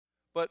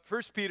But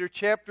 1 Peter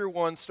chapter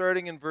 1,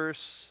 starting in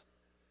verse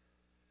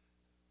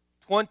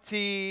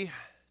 22.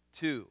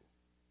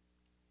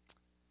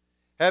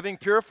 Having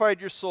purified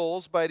your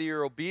souls by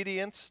your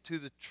obedience to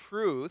the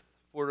truth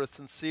for a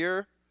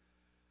sincere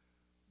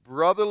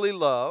brotherly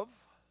love,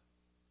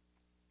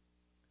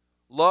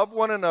 love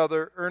one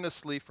another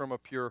earnestly from a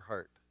pure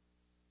heart.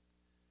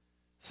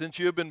 Since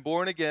you have been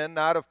born again,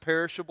 not of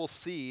perishable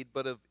seed,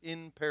 but of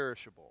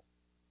imperishable,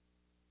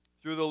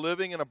 through the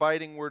living and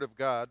abiding word of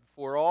God.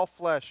 For all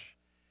flesh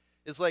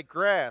is like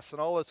grass, and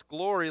all its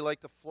glory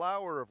like the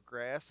flower of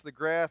grass. The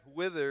grass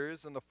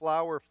withers and the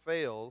flower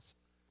fails,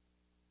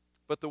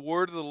 but the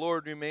word of the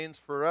Lord remains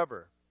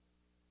forever.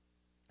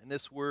 And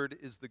this word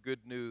is the good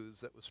news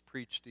that was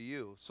preached to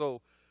you.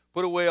 So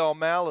put away all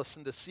malice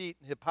and deceit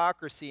and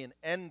hypocrisy and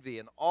envy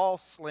and all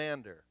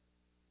slander.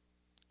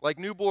 Like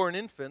newborn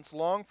infants,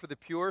 long for the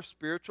pure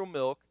spiritual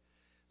milk,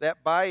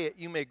 that by it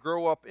you may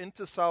grow up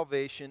into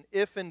salvation,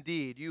 if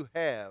indeed you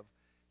have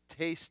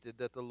tasted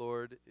that the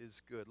Lord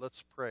is good.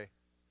 Let's pray.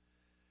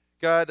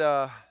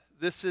 God,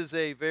 this is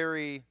a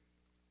very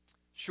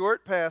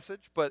short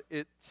passage, but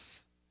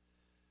it's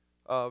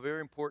very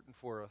important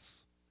for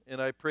us.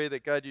 And I pray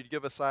that, God, you'd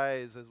give us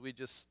eyes, as we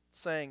just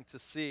sang, to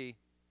see,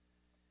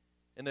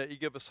 and that you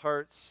give us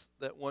hearts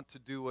that want to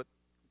do what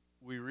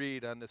we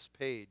read on this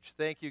page.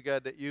 Thank you,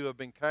 God, that you have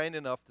been kind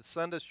enough to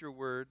send us your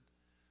word,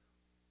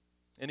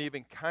 and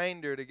even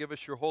kinder to give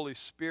us your Holy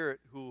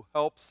Spirit, who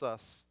helps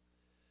us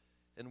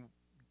and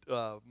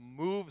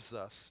moves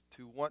us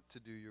to want to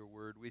do your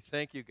word. We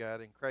thank you,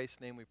 God. In Christ's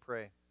name we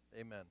pray.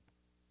 Amen.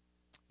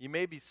 You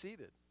may be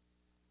seated.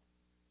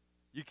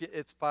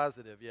 It's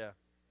positive, yeah.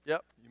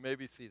 Yep, you may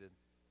be seated.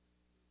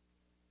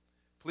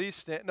 Please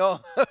stand. No,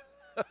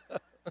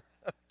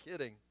 I'm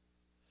kidding.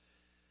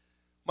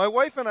 My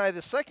wife and I,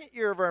 the second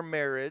year of our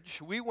marriage,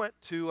 we went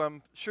to,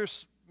 I'm sure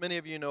many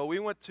of you know, we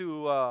went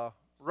to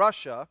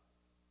Russia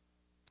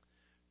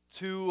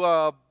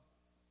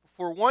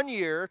for 1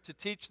 year to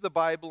teach the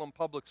Bible in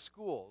public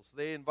schools.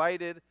 They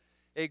invited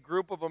a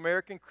group of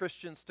American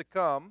Christians to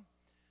come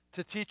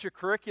to teach a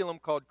curriculum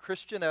called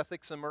Christian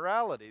Ethics and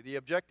Morality. The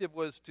objective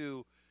was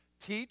to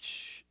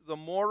teach the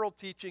moral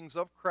teachings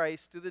of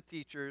Christ to the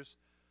teachers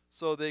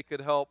so they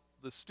could help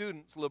the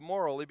students live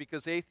morally,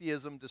 because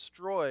atheism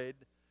destroyed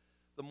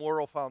the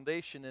moral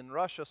foundation in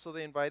Russia, so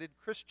they invited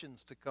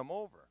Christians to come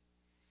over.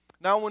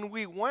 Now, when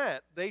we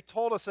went, they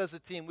told us as a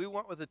team, we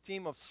went with a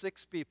team of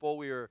 6 people.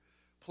 We were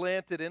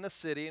planted in a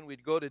city, and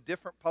we'd go to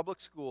different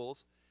public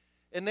schools.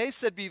 And they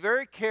said, be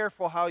very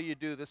careful how you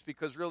do this,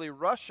 because really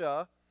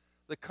Russia,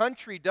 the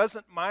country,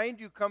 doesn't mind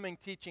you coming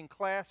teaching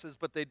classes,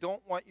 but they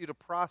don't want you to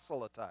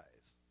proselytize.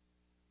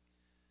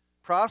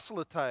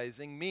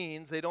 Proselytizing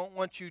means they don't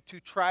want you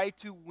to try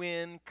to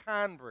win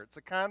converts.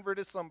 A convert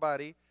is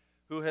somebody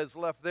who has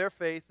left their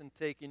faith and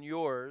taken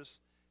yours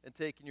and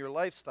taken your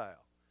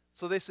lifestyle.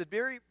 So they said,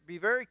 be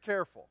very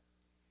careful.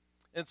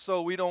 And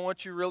so we don't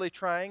want you really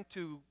trying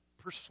to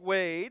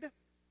persuade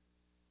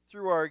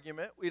through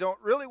argument. We don't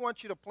really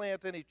want you to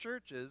plant any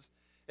churches.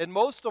 And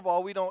most of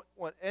all, we don't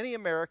want any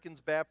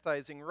Americans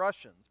baptizing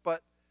Russians.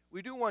 But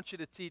we do want you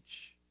to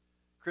teach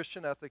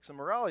Christian ethics and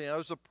morality. Now,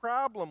 there's a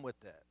problem with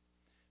that,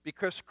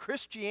 because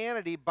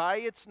Christianity, by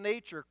its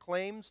nature,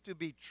 claims to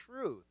be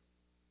truth.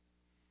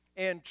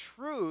 And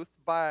truth,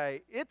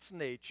 by its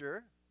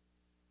nature,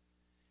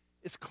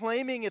 is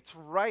claiming it's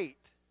right.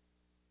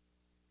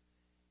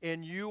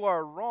 And you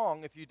are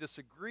wrong if you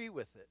disagree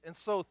with it. And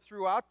so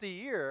throughout the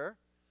year,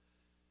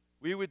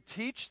 we would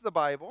teach the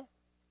Bible.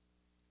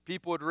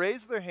 People would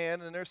raise their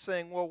hand, and they're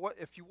saying, well,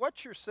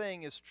 what you're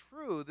saying is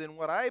true, then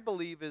what I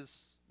believe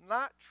is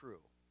not true.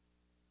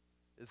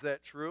 Is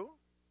that true?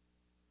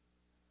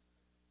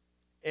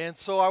 And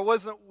so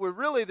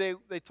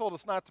they told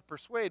us not to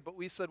persuade, but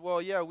we said,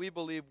 well, yeah, we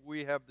believe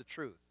we have the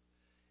truth.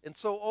 And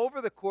so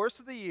over the course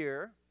of the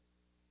year,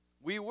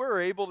 we were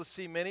able to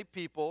see many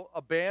people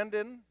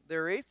abandon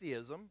their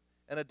atheism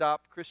and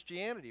adopt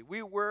Christianity.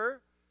 We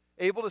were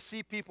able to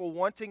see people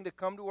wanting to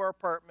come to our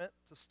apartment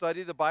to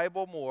study the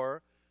Bible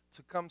more,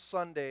 to come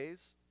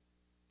Sundays,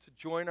 to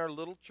join our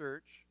little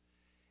church.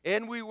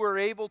 And we were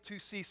able to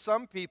see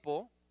some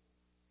people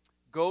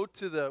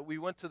we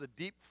went to the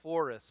deep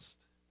forest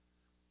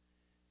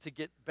to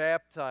get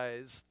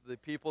baptized, the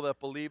people that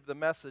believed the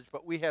message.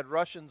 But we had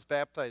Russians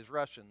baptize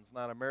Russians,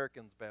 not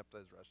Americans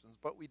baptize Russians.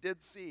 But we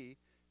did see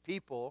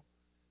people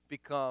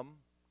become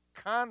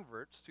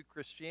converts to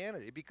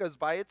Christianity, because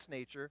by its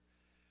nature,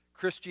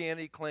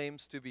 Christianity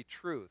claims to be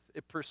truth.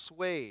 It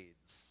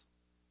persuades.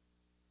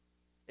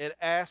 It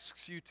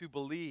asks you to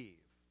believe.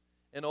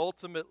 And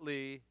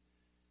ultimately,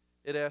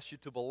 it asks you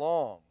to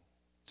belong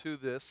to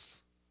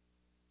this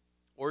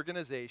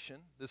organization,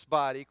 this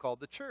body called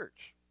the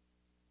church.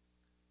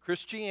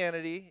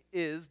 Christianity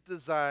is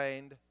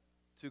designed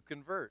to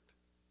convert.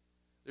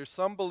 There's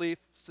some belief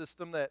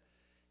system that,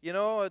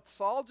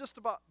 it's all just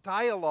about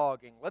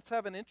dialoguing. Let's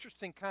have an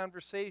interesting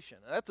conversation.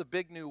 And that's a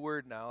big new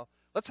word now.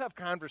 Let's have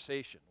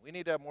conversation. We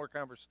need to have more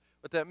conversation.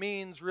 What that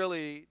means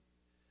really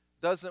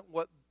doesn't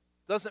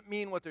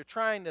mean what they're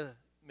trying to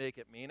make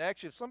it mean.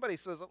 Actually, if somebody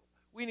says,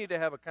 we need to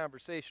have a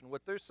conversation,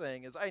 what they're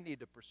saying is, I need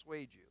to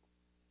persuade you.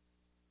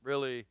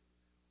 Really,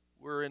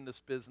 we're in this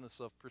business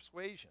of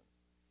persuasion.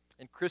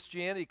 And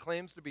Christianity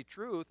claims to be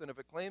truth, and if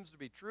it claims to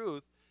be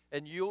truth,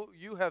 and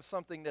you have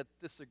something that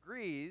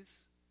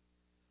disagrees,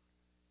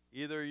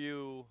 either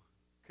you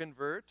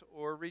convert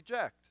or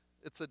reject.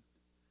 It's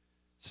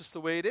just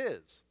the way it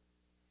is.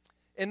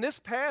 In this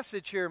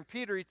passage here in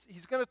Peter,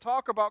 he's going to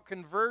talk about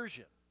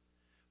conversion.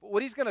 But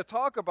what he's going to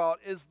talk about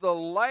is the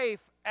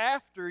life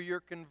after you're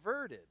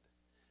converted.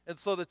 And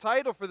so the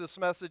title for this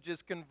message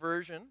is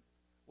Conversion.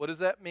 What does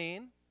that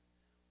mean?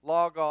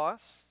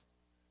 Logos,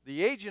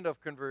 the agent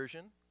of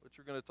conversion, which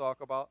we're going to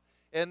talk about,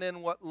 and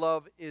then what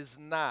love is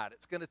not.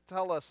 It's going to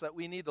tell us that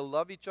we need to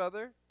love each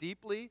other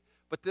deeply,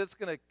 but that's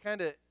going to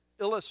kind of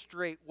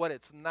illustrate what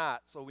it's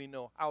not so we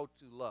know how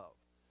to love.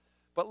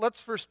 But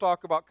let's first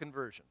talk about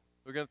conversion.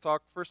 We're going to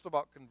talk first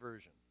about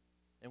conversion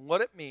and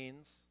what it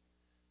means,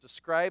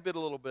 describe it a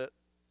little bit,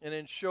 and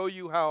then show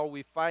you how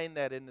we find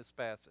that in this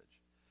passage.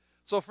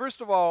 So first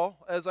of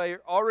all, as I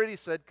already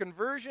said,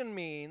 conversion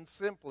means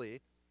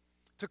simply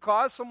to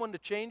cause someone to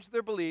change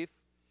their belief,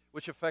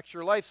 which affects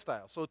your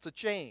lifestyle. So it's a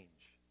change.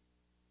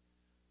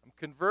 I'm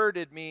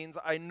converted means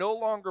I no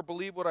longer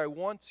believe what I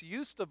once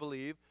used to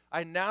believe.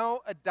 I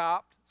now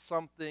adopt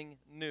something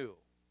new.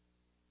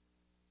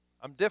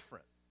 I'm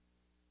different.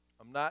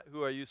 I'm not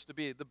who I used to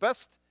be. The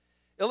best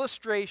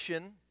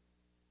illustration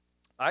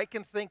I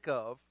can think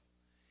of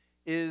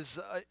is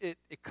it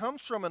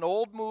comes from an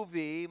old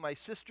movie my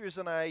sisters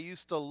and I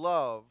used to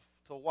love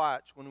to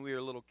watch when we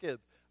were little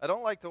kids. I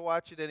don't like to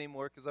watch it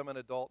anymore because I'm an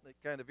adult and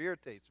it kind of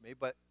irritates me.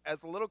 But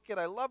as a little kid,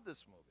 I loved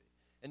this movie.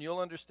 And you'll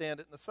understand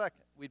it in a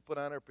second. We'd put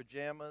on our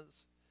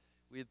pajamas.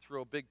 We'd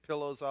throw big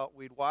pillows out.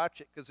 We'd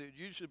watch it because it would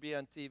usually be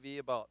on TV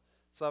about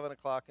 7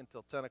 o'clock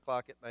until 10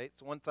 o'clock at night.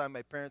 So one time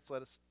my parents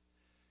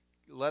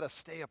let us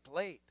stay up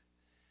late.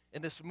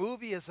 And this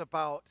movie is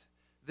about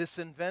this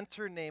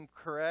inventor named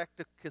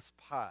Caractacus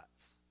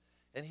Potts.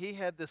 And he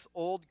had this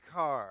old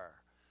car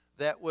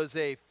that was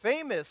a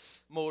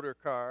famous motor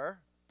car,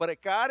 but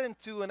it got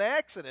into an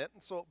accident,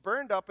 and so it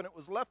burned up and it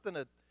was left in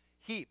a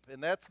heap.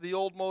 And that's the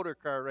old motor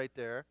car right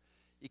there.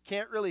 You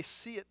can't really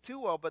see it too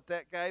well, but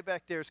that guy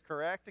back there is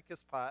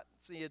Caractacus Potts.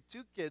 So he had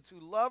two kids who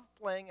loved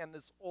playing on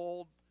this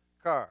old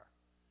car.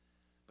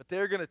 But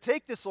they're going to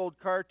take this old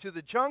car to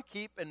the junk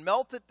heap and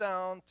melt it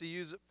down to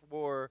use it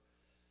for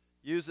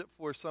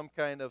some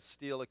kind of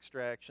steel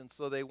extraction.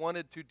 So they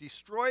wanted to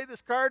destroy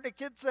this car. The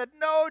kid said,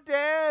 "No,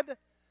 Dad,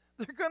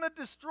 they're going to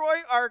destroy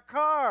our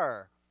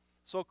car."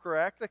 So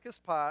Caractacus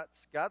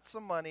Potts got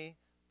some money,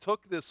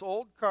 took this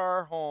old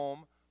car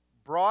home,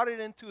 brought it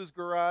into his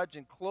garage,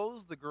 and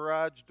closed the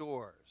garage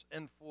doors.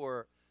 And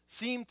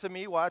seemed to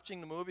me,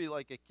 watching the movie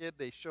like a kid,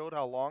 they showed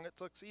how long it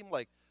took. Seemed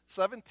like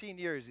 17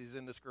 years he's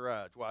in this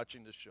garage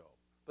watching the show.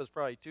 But it's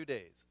probably 2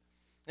 days.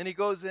 And he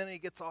goes in and he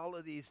gets all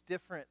of these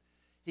different,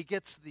 he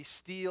gets the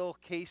steel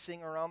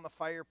casing around the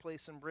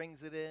fireplace and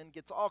brings it in,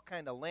 gets all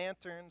kind of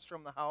lanterns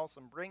from the house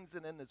and brings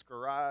it in his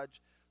garage.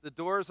 The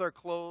doors are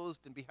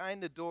closed, and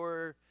behind the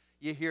door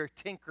you hear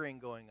tinkering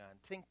going on.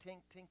 Tink,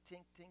 tink, tink,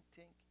 tink, tink,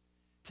 tink.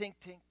 Tink,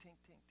 tink, tink,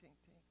 tink, tink,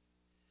 tink.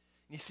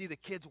 And you see the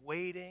kids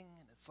waiting,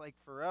 and it's like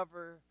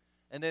forever.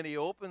 And then he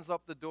opens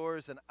up the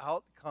doors, and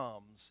out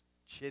comes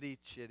Chitty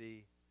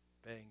Chitty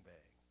Bang Bang.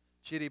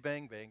 Chitty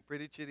Bang Bang,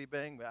 Pretty Chitty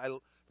Bang Bang.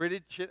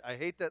 I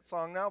hate that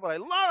song now,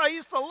 but I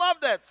used to love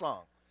that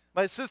song.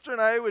 My sister and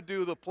I would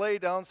do the play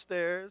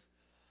downstairs.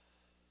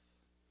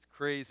 It's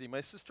crazy.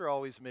 My sister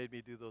always made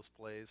me do those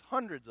plays,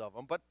 hundreds of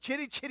them. But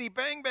Chitty Chitty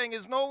Bang Bang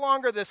is no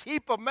longer this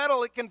heap of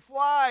metal. It can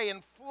fly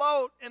and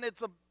float, and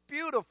it's a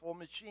beautiful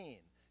machine.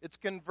 It's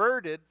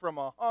converted from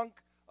a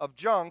hunk of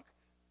junk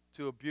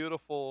to a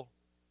beautiful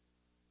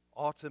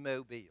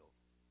automobile.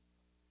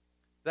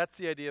 That's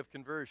the idea of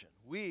conversion.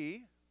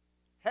 We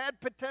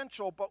had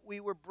potential, but we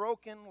were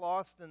broken,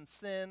 lost in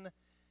sin.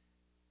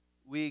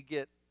 We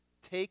get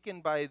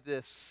taken by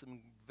this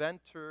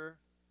inventor,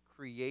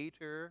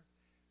 creator,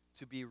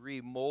 to be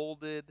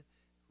remolded,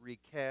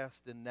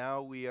 recast, and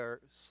now we are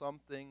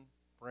something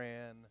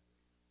brand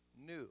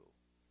new.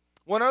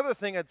 One other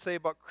thing I'd say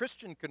about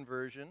Christian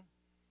conversion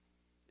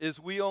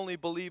is we only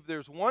believe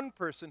there's one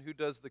person who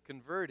does the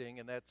converting,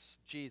 and that's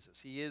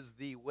Jesus. He is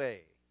the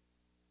way.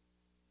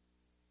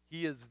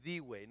 He is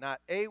the way,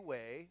 not a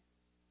way.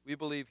 We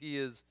believe he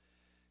is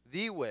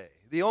the way,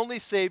 the only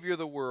Savior of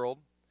the world.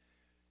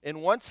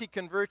 And once he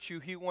converts you,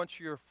 he wants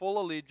your full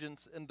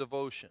allegiance and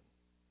devotion.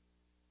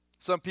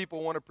 Some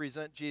people want to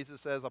present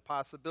Jesus as a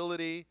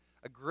possibility,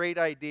 a great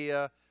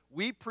idea.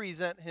 We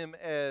present him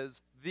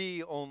as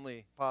the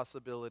only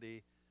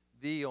possibility,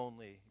 the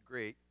only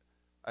great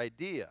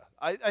idea.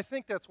 I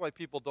think that's why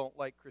people don't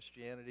like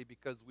Christianity,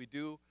 because we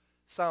do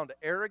sound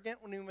arrogant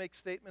when we make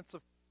statements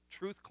of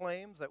truth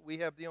claims that we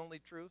have the only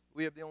truth,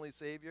 we have the only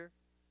Savior.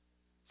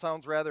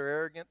 Sounds rather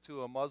arrogant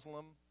to a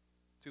Muslim,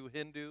 to a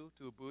Hindu,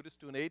 to a Buddhist,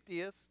 to an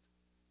atheist.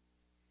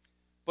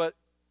 But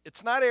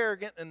it's not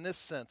arrogant in this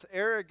sense.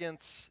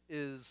 Arrogance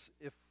is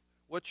if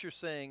what you're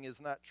saying is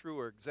not true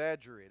or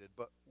exaggerated,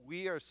 but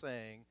we are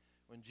saying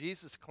when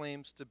Jesus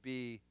claims to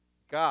be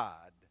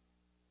God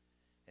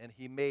and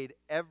he made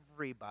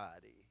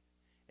everybody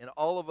and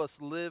all of us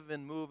live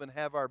and move and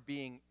have our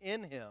being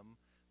in him,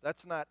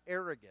 that's not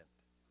arrogant.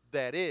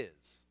 That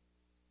is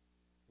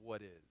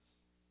what is.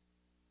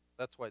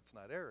 That's why it's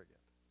not arrogant.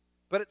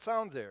 But it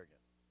sounds arrogant.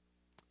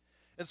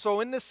 And so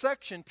in this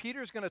section,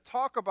 Peter's going to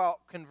talk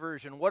about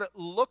conversion, what it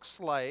looks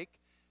like,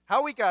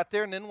 how we got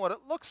there, and then what it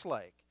looks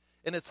like.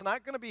 And it's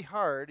not going to be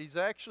hard. He's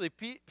actually,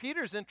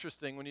 Peter's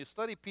interesting. When you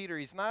study Peter,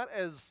 he's not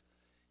as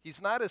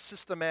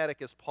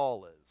systematic as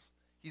Paul is.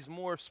 He's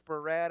more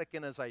sporadic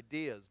in his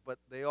ideas, but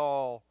they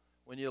all,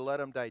 when you let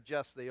them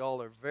digest, they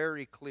all are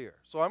very clear.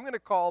 So I'm going to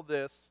call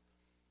this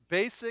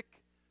basic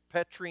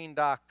Petrine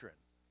doctrine.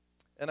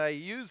 And I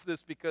use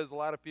this because a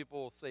lot of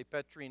people say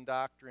Petrine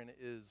doctrine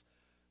is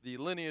the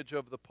lineage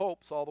of the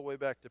popes all the way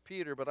back to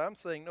Peter, but I'm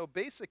saying no,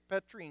 basic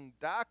Petrine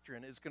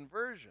doctrine is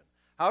conversion.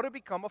 How to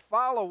become a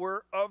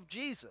follower of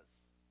Jesus.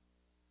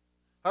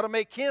 How to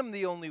make him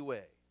the only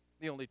way,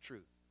 the only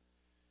truth,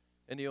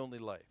 and the only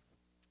life.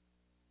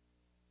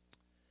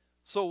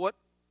 So what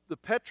the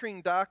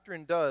Petrine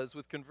doctrine does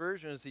with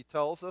conversion is he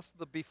tells us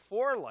the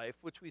before life,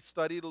 which we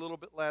studied a little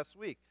bit last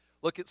week.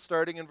 Look at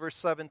starting in verse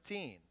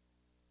 17.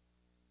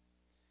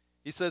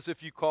 He says,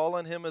 if you call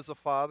on him as a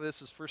father,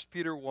 this is 1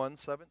 Peter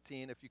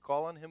 1:17, if you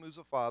call on him who's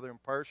a father,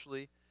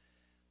 impartially,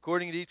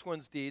 according to each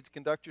one's deeds,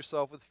 conduct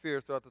yourself with fear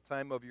throughout the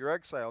time of your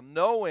exile,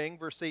 knowing,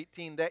 verse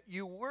 18, that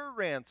you were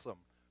ransomed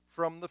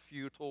from the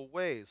futile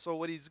ways. So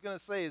what he's going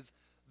to say is,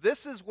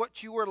 this is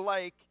what you were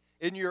like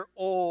in your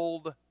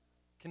old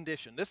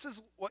condition. This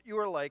is what you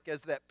were like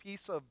as that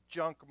piece of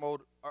junk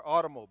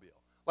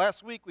automobile.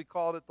 Last week we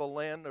called it the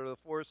land or the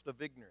forest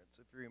of ignorance,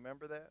 if you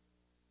remember that.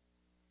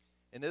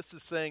 And this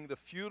is saying the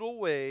futile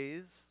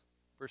ways,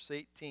 verse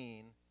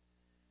 18,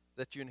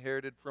 that you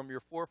inherited from your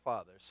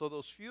forefathers. So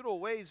those futile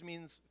ways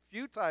means,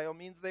 futile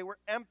means they were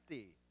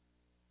empty.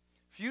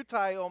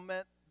 Futile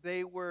meant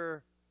they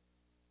were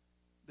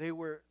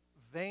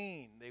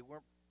vain. They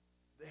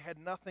had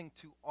nothing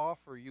to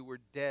offer. You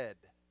were dead.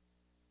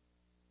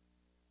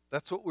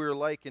 That's what we were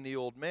like in the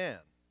old man.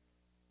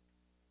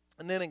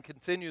 And then it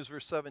continues,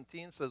 verse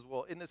 17 says,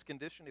 well, in this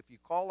condition, if you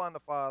call on the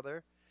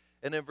Father,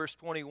 and then verse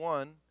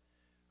 21,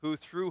 who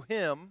through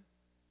him,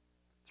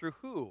 through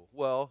who?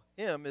 Well,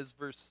 him is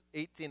verse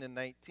 18 and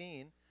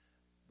 19.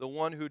 The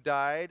one who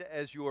died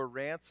as your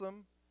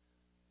ransom,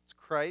 it's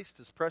Christ,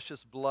 his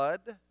precious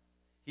blood.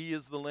 He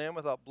is the Lamb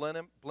without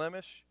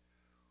blemish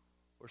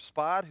or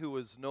spot, who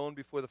was known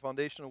before the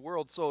foundation of the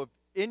world. So if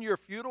in your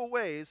futile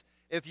ways,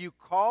 if you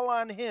call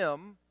on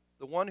him,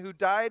 the one who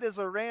died as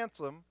a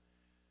ransom,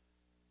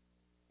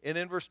 and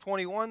in verse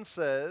 21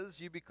 says,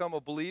 you become a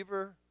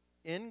believer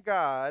in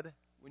God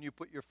when you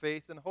put your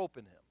faith and hope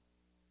in him.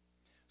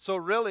 So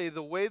really,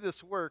 the way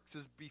this works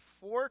is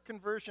before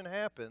conversion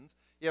happens,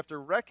 you have to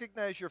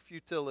recognize your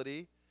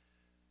futility,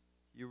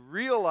 you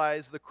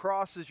realize the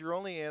cross is your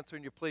only answer,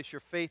 and you place your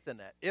faith in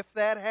that. If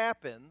that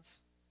happens,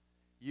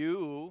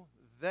 you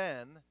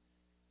then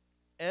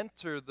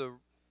enter the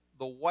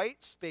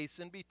white space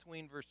in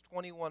between verse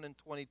 21 and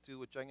 22,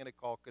 which I'm going to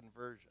call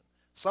conversion.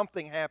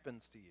 Something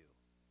happens to you.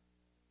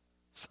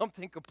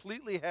 Something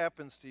completely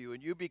happens to you,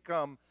 and you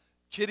become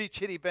chitty,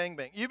 chitty, bang,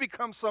 bang. You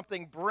become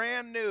something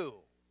brand new.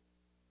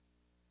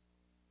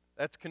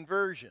 That's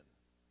conversion.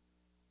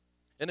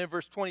 And then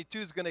verse 22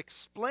 is going to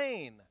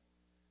explain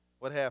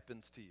what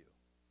happens to you.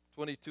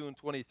 22 and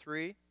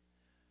 23,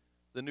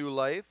 the new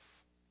life.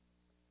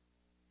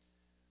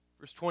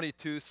 Verse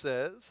 22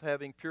 says,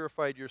 having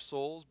purified your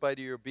souls by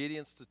your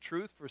obedience to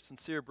truth for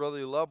sincere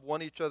brotherly love,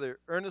 one each other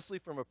earnestly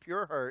from a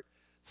pure heart,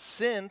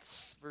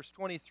 since, verse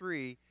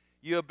 23,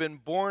 you have been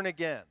born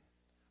again,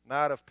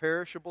 not of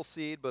perishable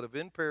seed, but of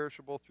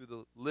imperishable, through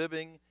the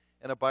living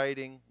and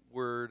abiding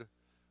word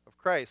of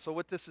Christ. So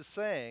what this is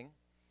saying,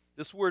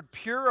 this word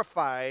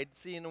purified,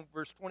 see in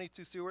verse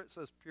 22, see where it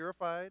says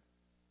purified?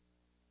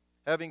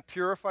 Having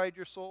purified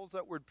your souls,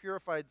 that word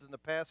purified is in the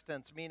past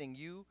tense, meaning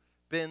you've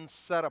been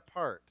set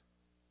apart.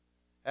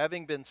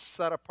 Having been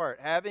set apart,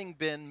 having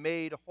been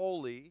made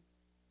holy.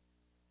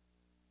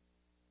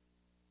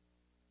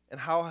 And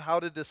how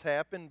did this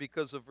happen?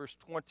 Because of verse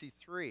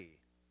 23.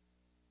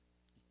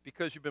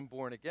 Because you've been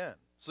born again.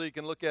 So you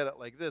can look at it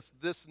like this.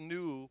 This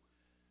new,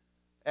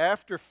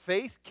 after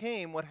faith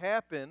came, what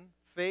happened?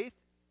 Faith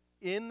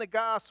in the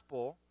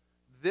gospel,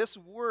 this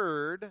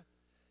word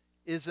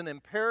is an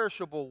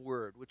imperishable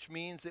word, which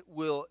means it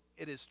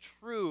is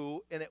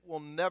true, and it will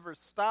never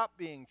stop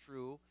being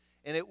true,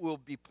 and it will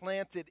be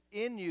planted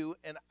in you,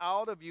 and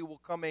out of you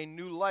will come a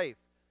new life.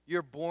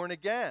 You're born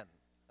again.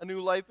 A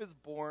new life is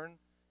born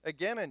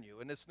again in you,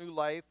 and this new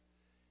life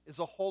is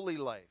a holy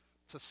life.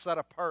 It's a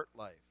set-apart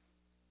life.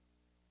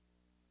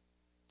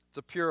 It's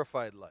a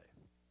purified life.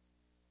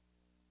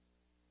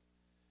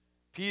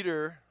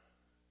 Peter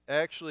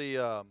actually,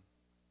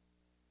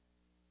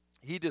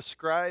 he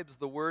describes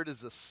the word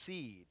as a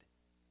seed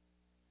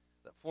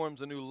that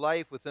forms a new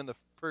life within a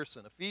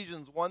person.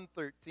 Ephesians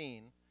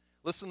 1:13,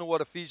 Listen to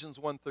what Ephesians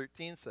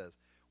 1:13 says.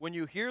 When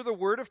you hear the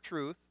word of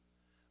truth,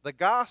 the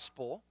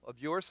gospel of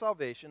your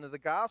salvation, and the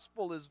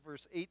gospel is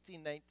verse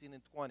 18, 19,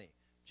 and 20.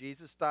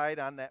 Jesus died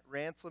on that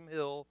ransom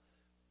hill.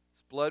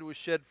 His blood was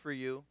shed for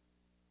you.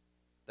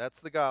 That's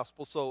the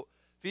gospel. So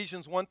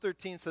Ephesians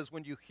 1:13 says,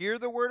 when you hear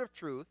the word of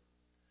truth,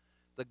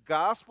 the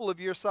gospel of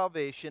your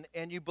salvation,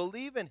 and you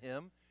believe in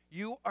him,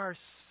 you are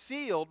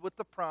sealed with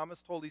the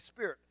promised Holy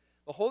Spirit.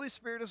 The Holy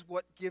Spirit is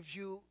what gives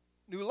you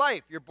new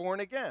life. You're born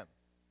again.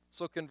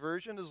 So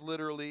conversion is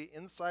literally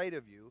inside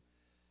of you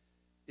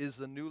is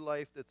the new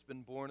life that's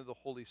been born of the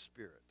Holy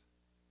Spirit.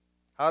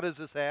 How does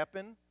this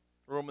happen?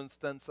 Romans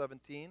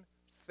 10:17.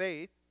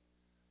 Faith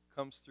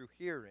comes through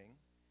hearing,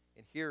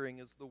 and hearing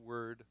is the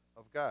word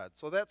of God.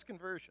 So that's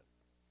conversion.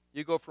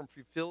 You go from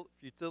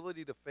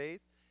futility to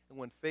faith, and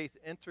when faith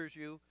enters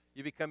you,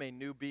 you become a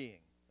new being,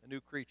 a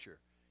new creature,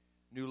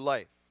 new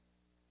life.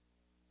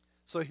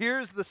 So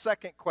here's the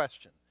second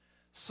question.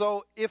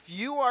 So if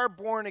you are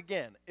born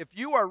again, if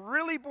you are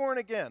really born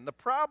again, the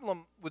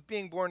problem with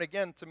being born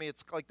again, to me,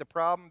 it's like the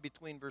problem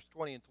between verse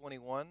 20 and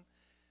 21.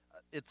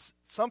 It's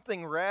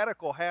something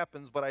radical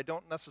happens, but I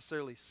don't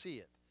necessarily see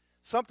it.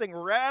 Something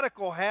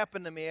radical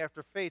happened to me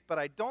after faith, but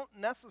I don't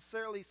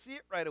necessarily see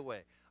it right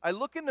away. I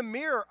look in the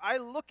mirror, I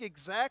look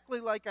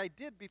exactly like I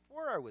did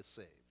before I was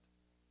saved.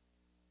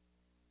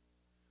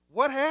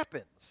 What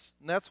happens?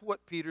 And that's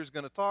what Peter's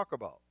going to talk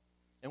about.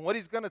 And what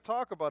he's going to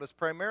talk about is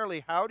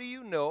primarily, how do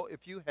you know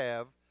if you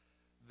have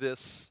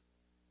this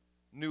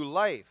new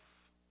life?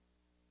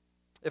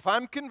 If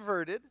I'm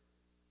converted,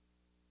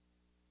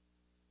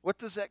 what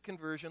does that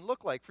conversion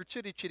look like? For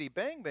Chitty Chitty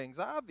Bang Bang's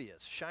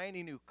obvious.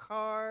 Shiny new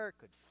car, it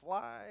could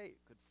fly, it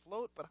could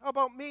float. But how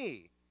about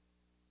me?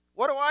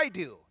 What do I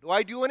do? Do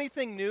I do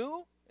anything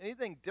new?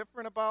 Anything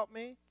different about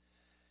me?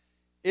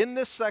 In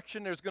this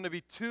section, there's going to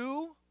be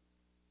two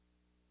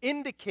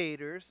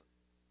indicators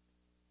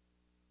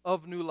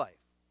of new life.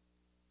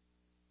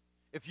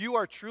 If you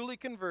are truly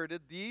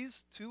converted,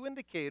 these two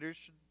indicators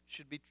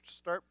should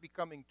start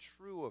becoming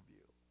true of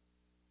you.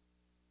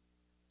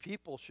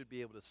 People should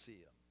be able to see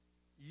them.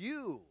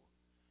 You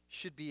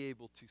should be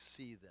able to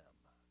see them.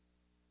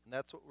 And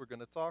that's what we're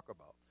going to talk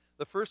about.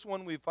 The first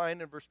one we find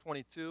in verse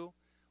 22.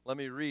 Let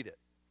me read it.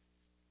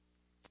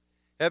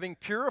 Having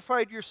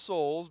purified your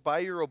souls by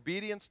your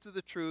obedience to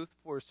the truth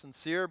for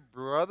sincere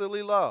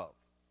brotherly love,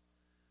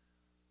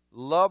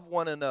 love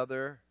one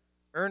another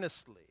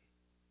earnestly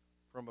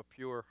from a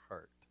pure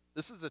heart.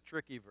 This is a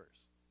tricky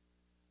verse.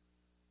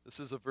 This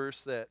is a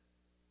verse that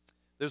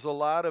there's a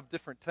lot of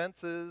different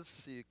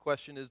tenses. The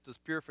question is, does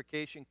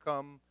purification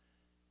come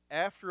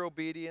after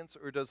obedience,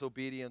 or does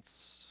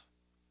obedience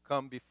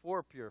come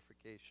before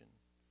purification?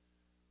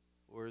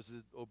 Or is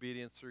it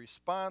obedience the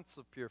response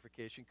of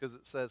purification? Because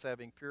it says,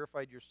 having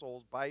purified your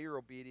souls by your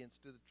obedience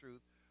to the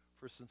truth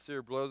for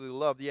sincere brotherly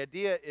love. The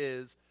idea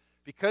is,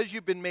 because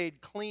you've been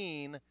made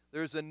clean,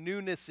 there's a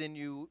newness in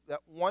you that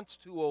wants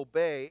to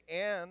obey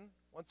and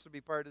wants to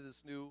be part of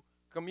this new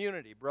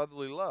community,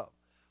 brotherly love.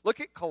 Look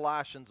at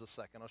Colossians a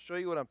second. I'll show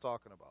you what I'm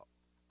talking about.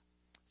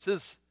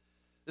 This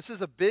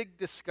is a big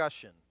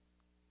discussion.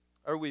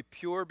 Are we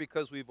pure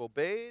because we've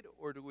obeyed,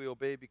 or do we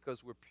obey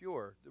because we're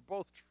pure? They're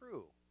both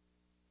true.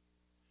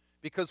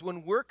 Because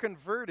when we're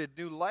converted,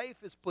 new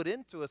life is put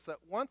into us that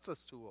wants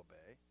us to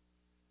obey,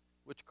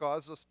 which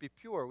causes us to be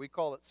pure. We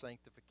call it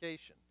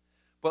sanctification.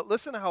 But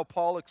listen to how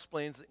Paul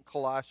explains it in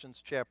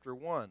Colossians chapter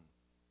 1.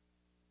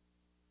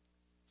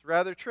 It's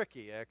rather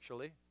tricky,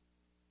 actually.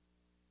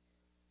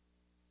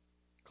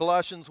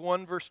 Colossians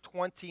 1, verse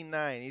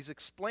 29. He's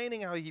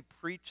explaining how he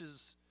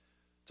preaches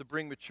to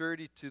bring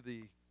maturity to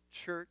the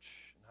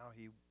church and how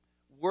he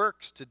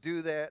works to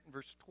do that. In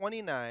verse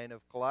 29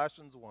 of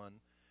Colossians 1,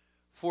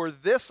 for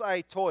this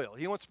I toil.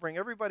 He wants to bring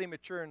everybody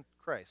mature in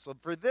Christ. So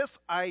for this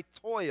I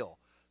toil,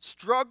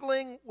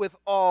 struggling with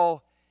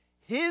all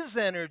his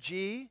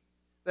energy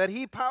that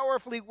he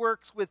powerfully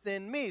works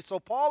within me. So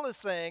Paul is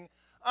saying,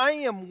 I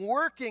am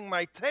working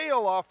my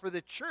tail off for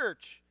the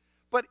church,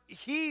 but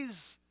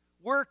he's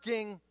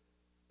working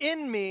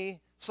in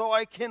me so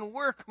I can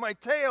work my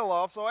tail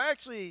off. So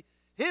actually,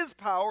 his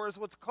power is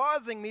what's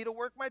causing me to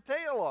work my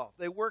tail off.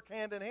 They work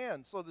hand in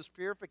hand. So this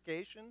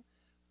purification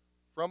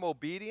from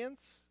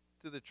obedience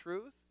to the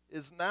truth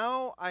is,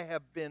 now I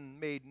have been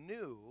made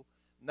new.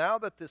 Now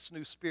that this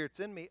new spirit's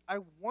in me, I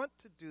want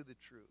to do the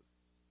truth.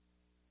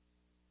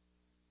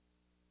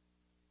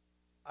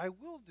 I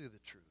will do the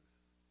truth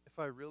if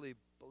I really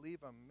believe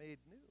I'm made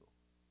new.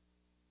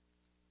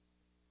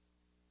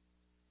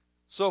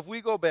 So if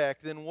we go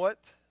back, then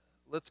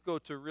let's go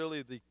to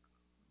really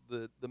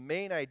the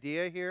main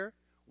idea here.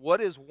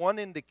 What is one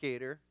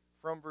indicator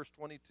from verse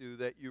 22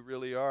 that you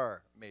really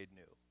are made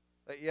new?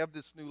 That you have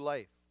this new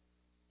life.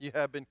 You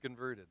have been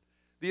converted.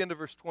 The end of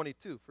verse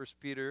 22, 1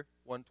 Peter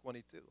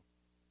 1:22.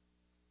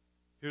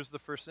 Here's the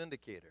first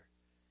indicator.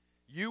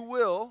 You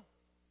will,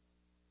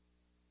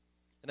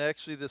 and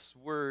actually this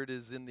word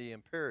is in the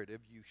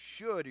imperative, you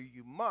should or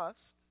you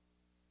must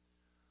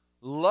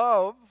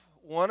love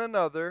one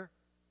another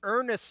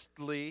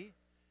earnestly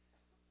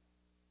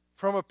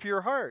from a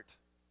pure heart.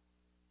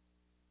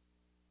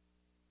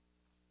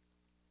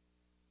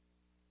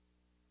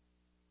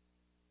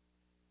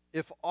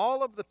 If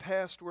all of the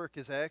past work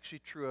is actually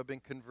true, I've been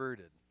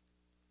converted,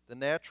 the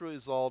natural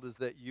result is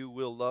that you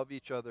will love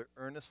each other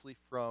earnestly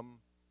from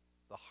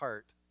the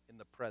heart in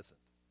the present.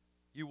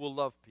 You will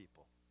love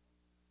people.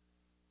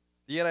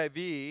 The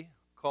NIV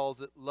calls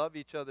it love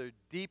each other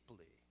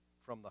deeply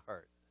from the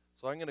heart.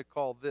 So I'm going to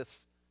call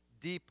this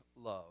deep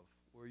love,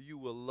 where you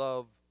will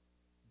love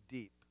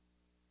deep.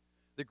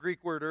 The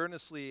Greek word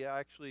earnestly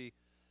actually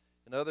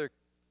in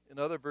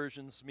other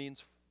versions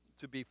means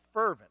to be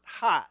fervent,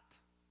 hot.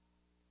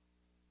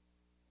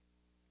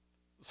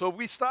 So if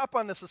we stop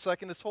on this a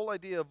second, this whole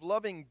idea of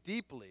loving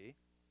deeply,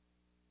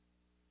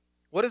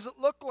 what does it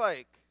look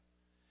like?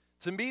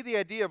 To me, the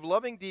idea of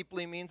loving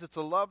deeply means it's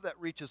a love that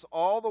reaches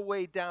all the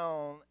way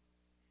down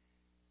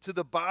to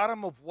the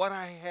bottom of what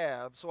I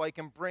have so I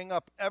can bring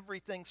up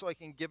everything so I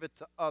can give it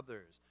to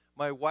others.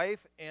 My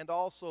wife and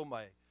also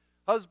my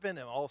husband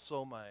and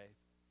also my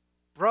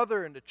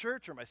brother in the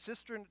church or my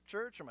sister in the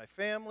church or my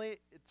family.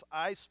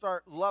 I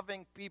start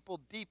loving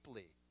people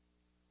deeply.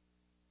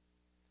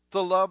 It's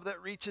a love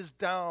that reaches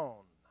down.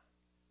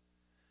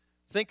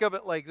 Think of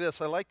it like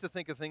this. I like to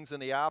think of things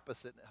in the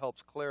opposite, and it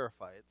helps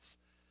clarify.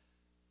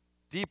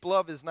 Deep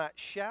love is not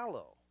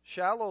shallow.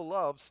 Shallow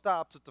love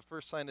stops at the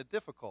first sign of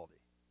difficulty.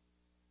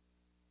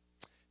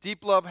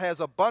 Deep love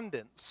has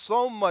abundance,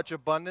 so much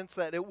abundance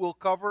that it will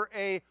cover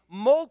a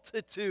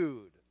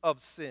multitude of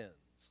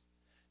sins.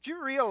 Do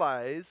you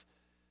realize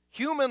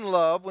human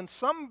love, when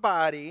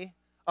somebody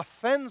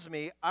offends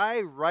me,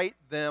 I write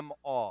them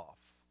off.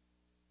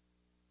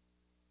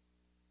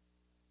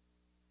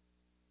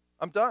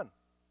 I'm done.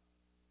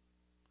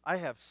 I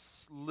have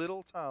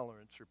little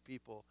tolerance for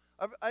people.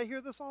 I hear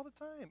this all the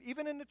time,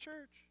 even in the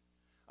church.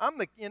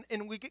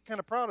 And we get kind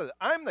of proud of it.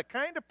 I'm the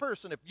kind of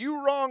person, if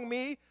you wrong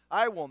me,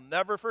 I will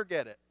never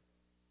forget it.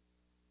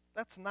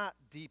 That's not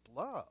deep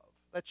love.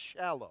 That's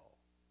shallow.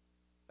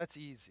 That's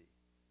easy.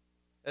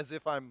 As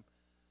if I'm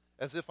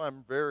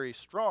very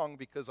strong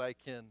because I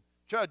can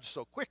judge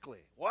so quickly.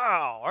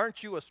 Wow,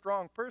 aren't you a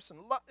strong person?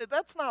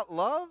 That's not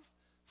love.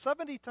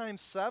 70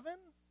 times 7?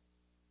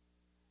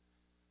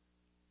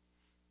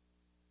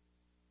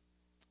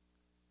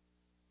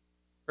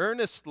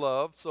 Earnest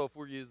love, so if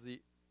we use the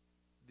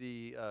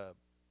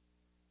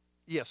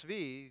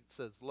ESV, it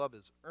says love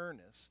is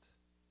earnest.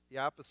 The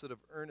opposite of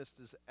earnest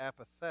is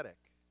apathetic.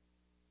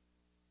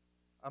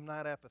 I'm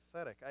not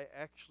apathetic. I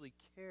actually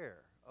care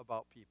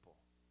about people.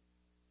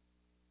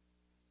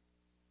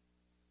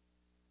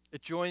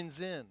 It joins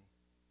in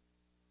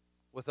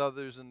with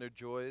others in their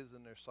joys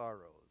and their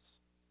sorrows.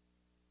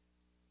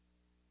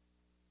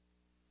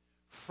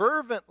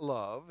 Fervent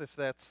love, if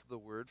that's the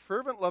word,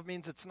 fervent love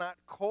means it's not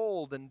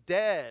cold and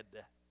dead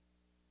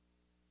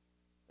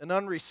and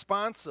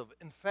unresponsive.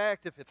 In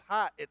fact, if it's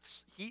hot,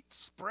 heat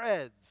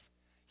spreads.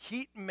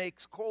 Heat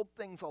makes cold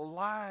things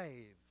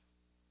alive.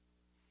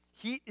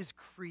 Heat is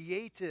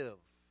creative.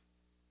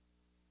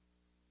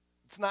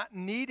 It's not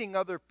needing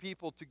other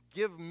people to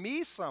give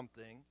me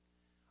something.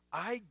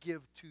 I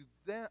give to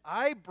them.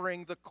 I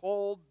bring the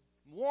cold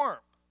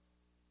warmth.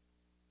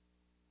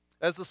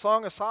 As the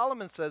Song of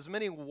Solomon says,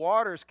 many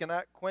waters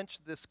cannot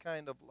quench this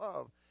kind of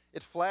love.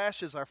 It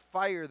flashes our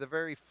fire, the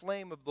very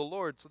flame of the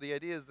Lord. So the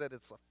idea is that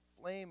it's a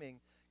flaming.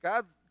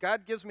 God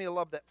gives me a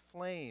love that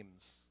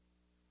flames.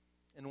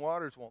 And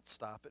waters won't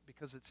stop it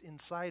because it's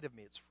inside of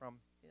me. It's from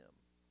Him.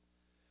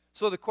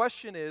 So the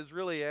question is,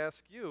 really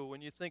ask you,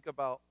 when you think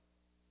about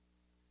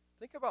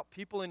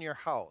people in your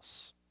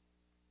house.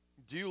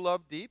 Do you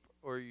love deep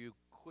or are you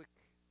quick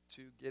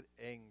to get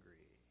angry?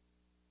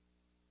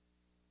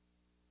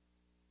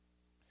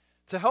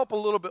 To help a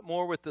little bit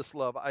more with this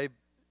love,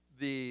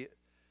 the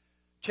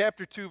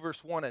chapter 2,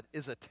 verse 1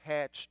 is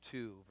attached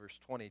to verse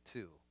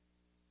 22.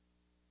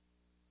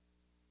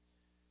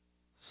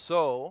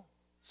 So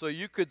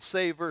you could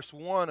say verse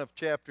 1 of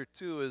chapter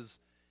 2 is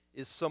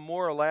some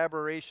more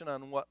elaboration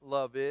on what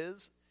love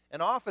is.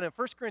 And often in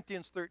 1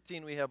 Corinthians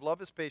 13 we have love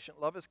is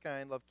patient, love is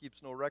kind, love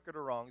keeps no record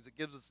of wrongs. It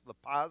gives us the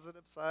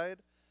positive side.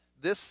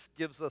 This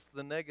gives us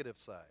the negative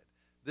side.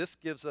 This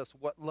gives us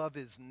what love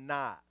is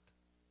not.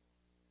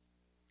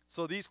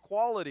 So these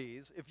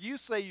qualities, if you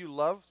say you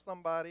love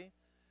somebody,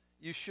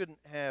 you shouldn't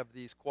have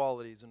these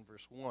qualities in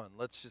verse 1.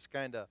 Let's just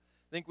kind of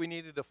think we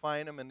need to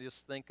define them and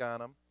just think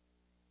on them.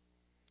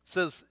 It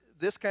says,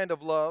 this kind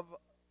of love,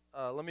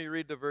 let me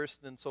read the verse,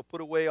 and so put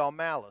away all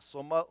malice.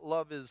 So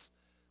love is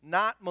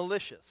not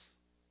malicious.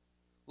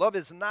 Love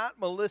is not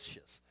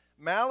malicious.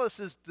 Malice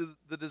is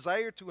the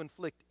desire to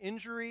inflict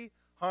injury,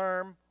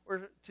 harm,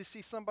 or to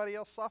see somebody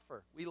else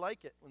suffer. We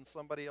like it when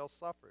somebody else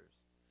suffers.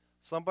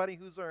 Somebody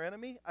who's our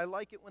enemy, I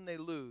like it when they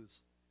lose.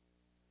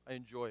 I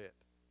enjoy it.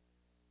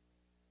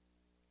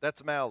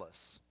 That's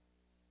malice.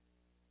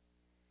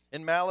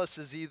 And malice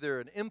is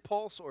either an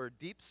impulse or a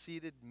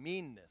deep-seated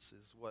meanness,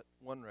 is what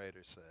one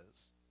writer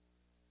says.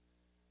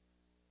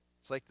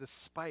 It's like the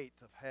spite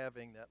of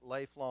having that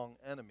lifelong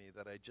enemy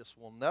that I just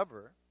will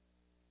never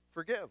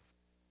forgive.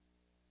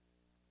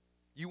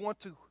 You want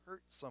to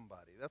hurt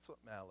somebody. That's what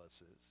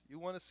malice is. You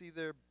want to see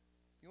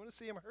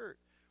him hurt.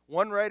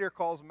 One writer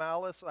calls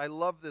malice, I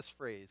love this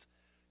phrase,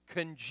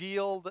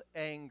 congealed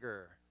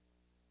anger.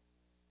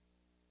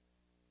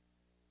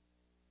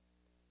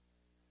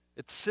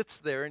 It sits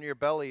there in your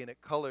belly and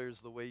it colors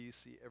the way you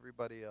see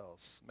everybody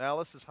else.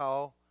 Malice is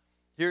how,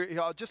 here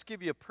I'll just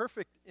give you a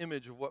perfect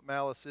image of what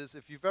malice is.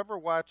 If you've ever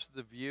watched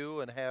The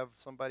View and have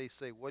somebody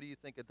say, "What do you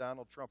think of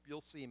Donald Trump?"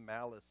 you'll see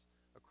malice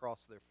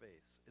across their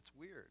face. It's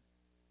weird.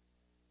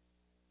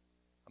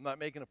 I'm not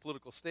making a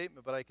political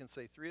statement, but I can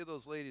say 3 of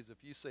those ladies,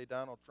 if you say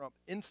Donald Trump,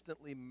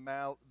 instantly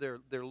their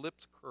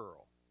lips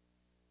curl.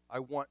 I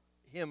want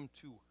him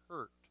to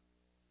hurt.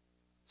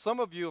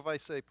 Some of you, if I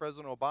say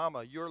President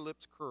Obama, your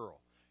lips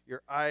curl.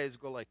 Your eyes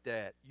go like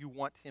that. You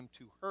want him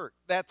to hurt.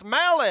 That's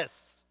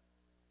malice.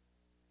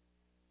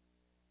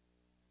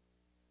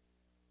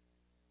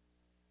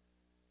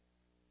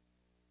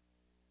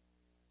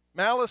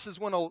 Malice is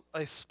when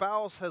a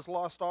spouse has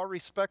lost all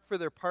respect for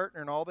their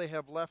partner and all they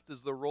have left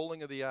is the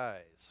rolling of the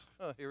eyes.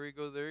 Oh, here he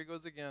goes. There he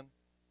goes again.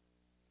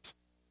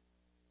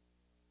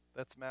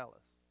 That's malice.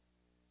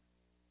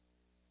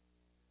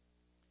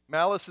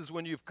 Malice is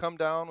when you've come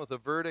down with a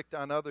verdict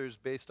on others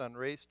based on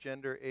race,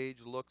 gender, age,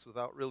 looks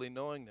without really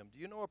knowing them. Do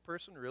you know a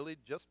person really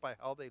just by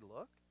how they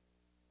look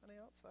on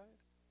the outside?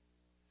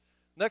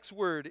 Next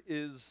word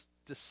is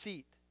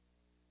deceit.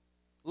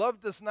 Love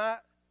is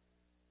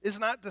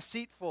not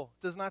deceitful,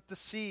 does not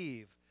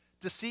deceive.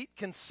 Deceit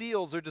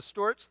conceals or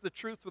distorts the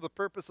truth for the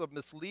purpose of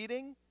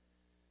misleading.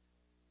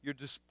 You're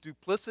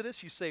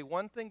duplicitous. You say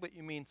one thing, but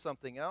you mean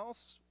something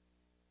else.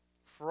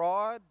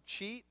 Fraud,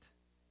 cheat,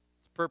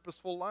 it's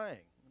purposeful lying.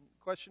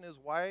 The question is,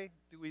 why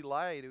do we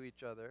lie to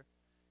each other?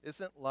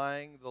 Isn't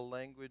lying the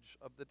language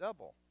of the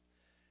devil?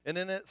 And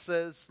then it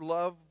says,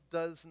 love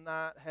does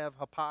not have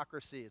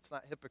hypocrisy. It's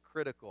not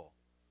hypocritical.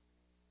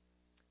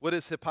 What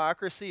is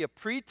hypocrisy? A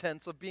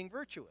pretense of being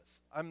virtuous.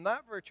 I'm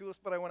not virtuous,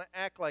 but I want to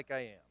act like I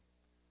am.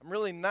 I'm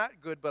really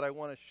not good, but I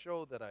want to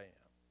show that I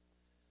am.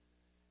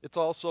 It's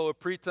also a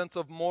pretense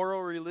of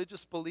moral,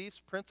 religious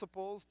beliefs,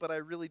 principles, but I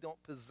really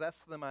don't possess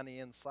them on the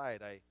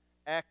inside. I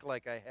act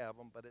like I have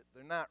them, but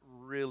they're not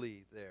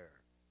really there.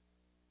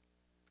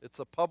 It's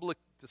a public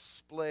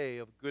display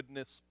of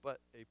goodness, but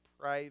a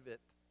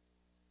private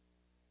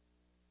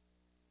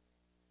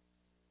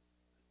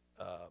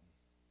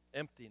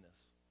emptiness.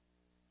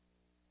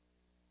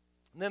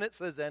 And then it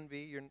says envy.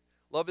 Your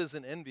love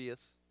isn't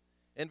envious.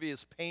 Envy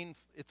is pain.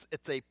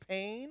 It's a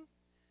pain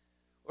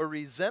or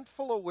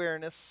resentful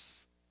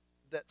awareness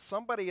that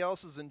somebody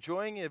else is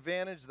enjoying an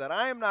advantage that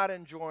I am not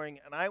enjoying,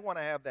 and I want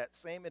to have that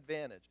same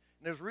advantage.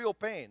 And there's real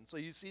pain. So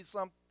you see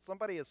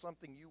somebody has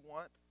something you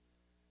want,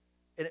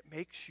 and it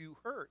makes you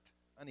hurt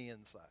on the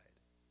inside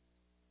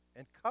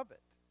and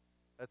covet.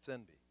 That's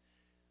envy.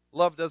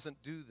 Love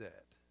doesn't do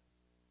that.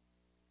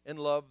 And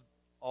love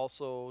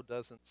also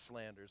doesn't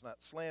slander. It's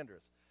not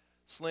slanderous.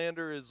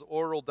 Slander is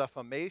oral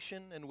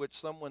defamation in which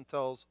someone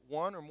tells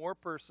one or more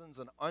persons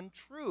an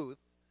untruth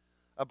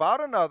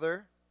about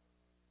another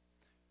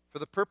for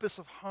the purpose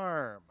of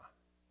harm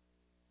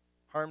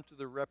to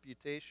their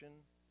reputation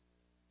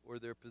or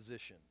their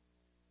position.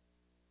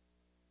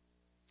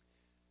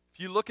 If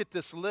you look at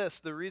this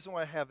list, the reason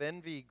why I have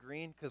envy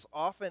green, because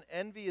often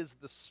envy is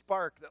the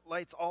spark that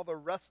lights all the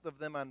rest of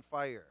them on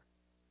fire.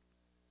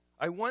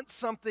 I want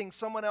something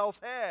someone else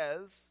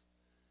has,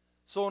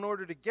 so in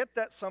order to get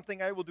that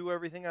something, I will do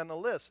everything on the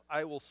list.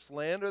 I will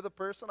slander the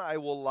person. I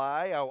will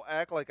lie. I will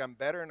act like I'm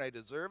better and I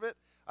deserve it.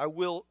 I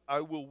will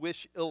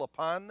wish ill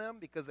upon them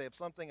because they have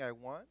something I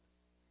want.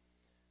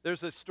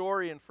 There's a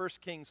story in 1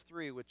 Kings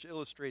 3 which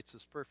illustrates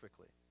this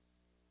perfectly.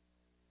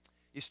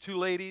 These 2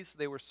 ladies,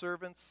 they were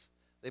servants.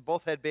 They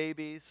both had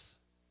babies.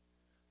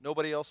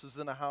 Nobody else was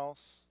in the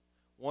house.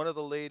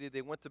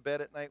 They went to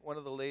bed at night. One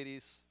of the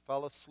ladies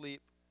fell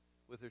asleep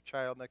with her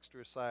child next to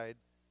her side.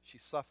 She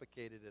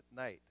suffocated at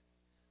night.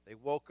 They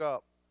woke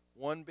up.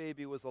 One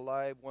baby was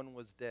alive, one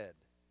was dead.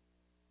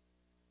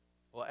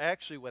 Well,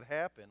 actually what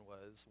happened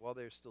was, while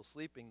they were still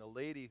sleeping, the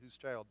lady whose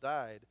child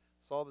died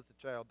saw that the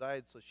child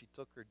died, so she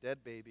took her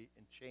dead baby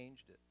and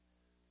changed it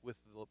with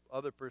the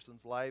other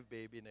person's live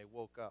baby, and they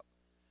woke up.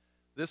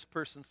 This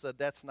person said,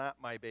 "That's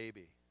not my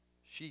baby.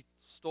 She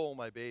stole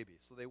my baby."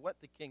 So they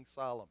went to King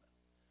Solomon.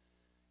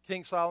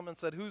 King Solomon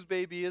said, "Whose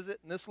baby is it?"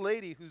 And this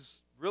lady, who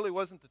really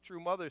wasn't the true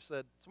mother,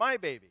 said, "It's my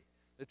baby."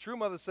 The true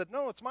mother said,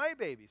 "No, it's my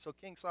baby." So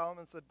King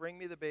Solomon said, "Bring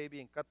me the baby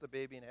and cut the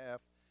baby in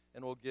half,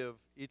 and we'll give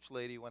each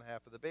lady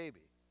 1/2 of the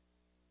baby."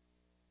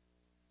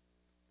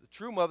 The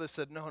true mother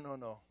said,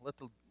 No, let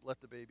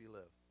the baby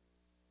live.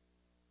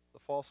 The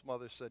false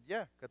mother said,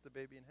 "Yeah, cut the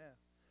baby in half."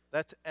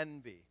 That's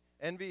envy.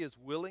 Envy is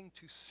willing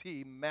to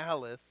see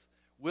malice,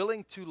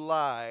 willing to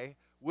lie,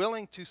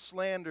 willing to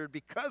slander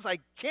because I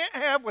can't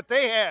have what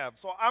they have,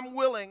 so I'm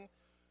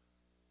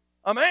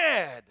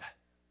mad.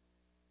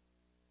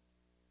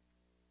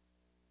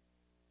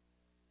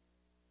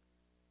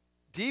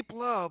 Deep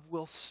love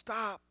will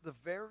stop the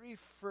very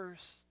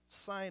first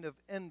sign of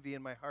envy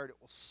in my heart. It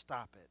will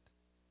stop it.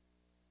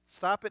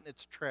 Stop it in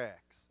its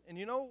tracks. And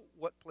you know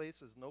what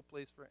place is no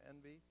place for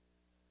envy?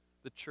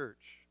 The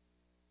church.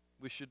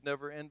 We should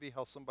never envy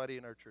how somebody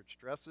in our church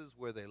dresses,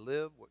 where they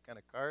live, what kind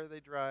of car they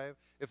drive,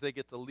 if they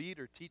get to lead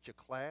or teach a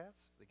class,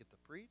 if they get to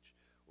preach,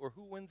 or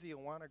who wins the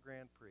Awana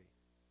Grand Prix.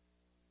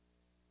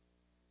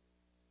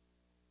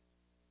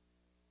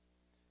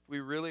 If we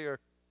really are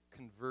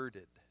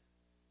converted,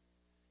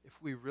 if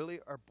we really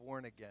are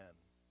born again,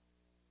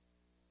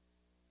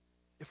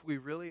 if we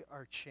really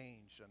are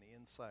changed on the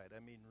inside,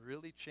 I mean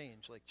really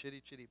changed, like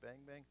Chitty Chitty Bang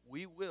Bang,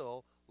 we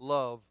will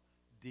love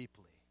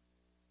deeply.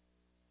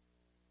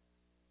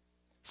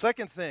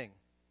 Second thing,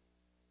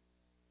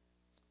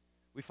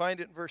 we find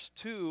it in verse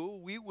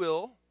 2, you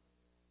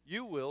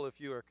will, if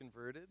you are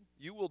converted,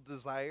 you will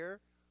desire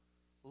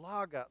the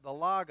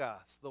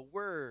Logos, the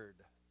Word,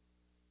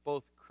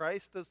 both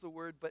Christ as the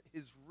Word, but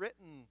His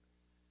written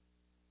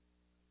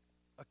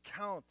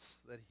accounts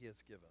that He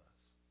has given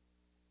us.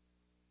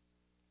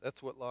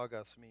 That's what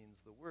Logos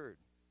means, the Word.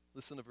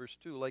 Listen to verse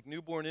 2. Like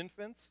newborn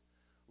infants,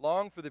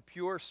 long for the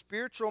pure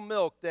spiritual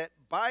milk, that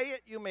by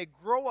it you may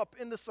grow up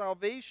into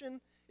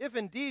salvation, if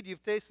indeed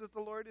you've tasted that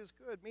the Lord is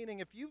good. Meaning,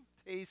 if you've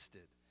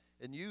tasted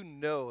and you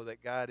know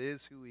that God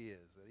is who He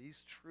is, that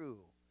He's true,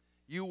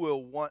 you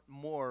will want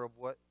more of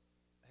what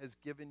has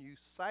given you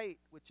sight,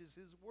 which is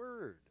His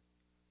Word.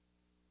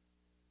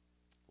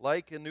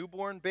 Like a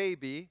newborn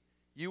baby,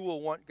 you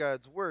will want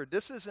God's Word.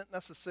 This isn't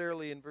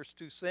necessarily in verse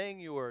 2 saying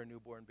you are a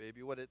newborn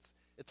baby. What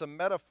it's a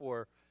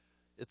metaphor.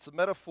 It's a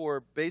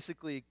metaphor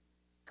basically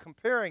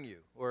comparing you,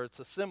 or it's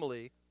a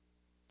simile,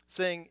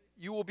 saying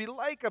you will be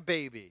like a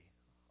baby,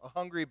 a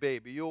hungry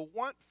baby. You'll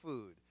want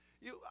food.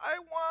 I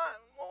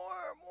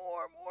want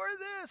more of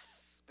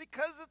this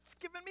because it's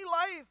given me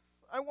life.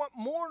 I want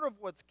more of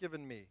what's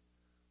given me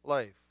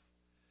life.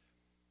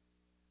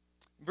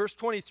 In verse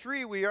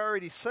 23, we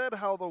already said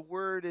how the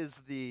Word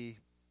is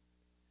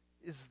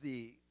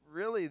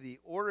really the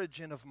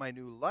origin of my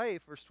new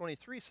life. Verse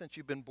 23, since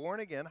you've been born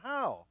again,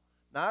 how?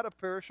 Not a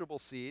perishable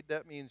seed,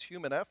 that means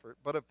human effort,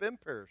 but of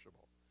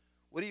imperishable.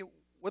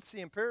 What's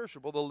the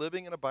imperishable? The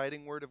living and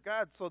abiding Word of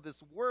God. So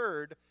this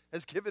Word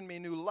has given me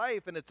new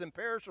life, and it's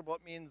imperishable.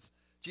 It means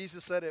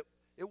Jesus said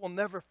it will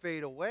never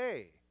fade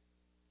away.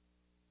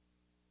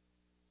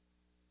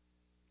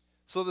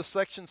 So this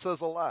section says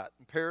a lot.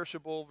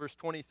 Imperishable, verse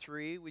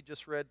 23, we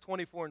just read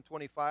 24 and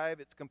 25.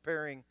 It's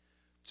comparing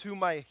to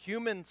my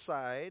human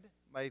side.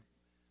 My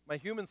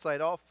human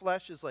side, all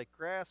flesh is like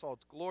grass, all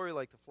its glory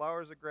like the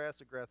flowers of grass.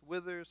 The grass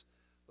withers,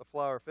 the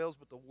flower fails,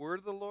 but the word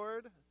of the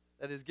Lord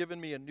that has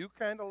given me a new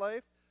kind of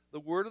life, the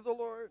word of the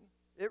Lord,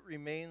 it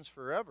remains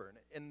forever.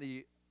 And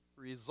the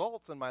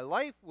results in my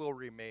life will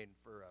remain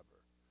forever.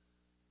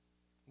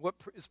 What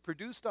is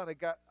produced out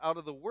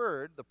of the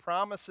Word, the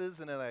promises,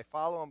 and then I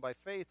follow them by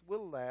faith,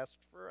 will last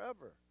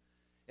forever.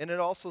 And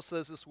it also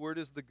says this Word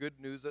is the good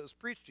news that was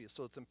preached to you.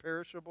 So it's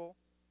imperishable.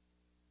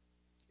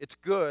 It's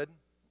good,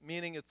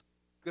 meaning it's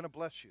going to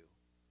bless you.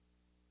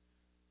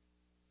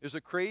 There's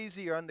a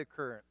crazy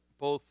undercurrent,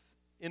 both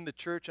in the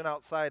church and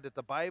outside, that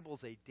the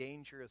Bible's a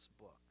dangerous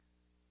book.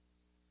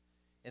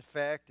 In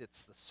fact,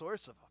 it's the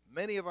source of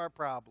many of our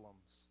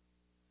problems.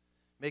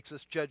 Makes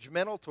us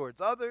judgmental towards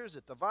others.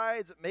 It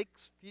divides. It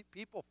makes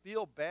people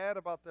feel bad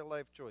about their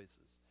life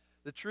choices.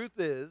 The truth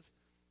is,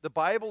 the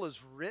Bible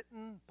is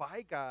written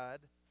by God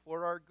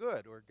for our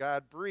good, or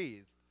God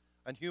breathed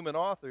on human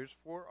authors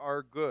for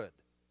our good.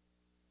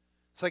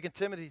 2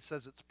 Timothy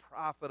says it's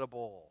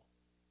profitable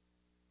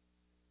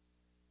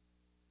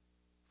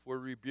for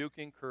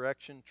rebuking,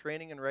 correction,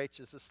 training in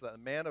righteousness, that the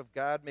man of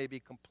God may be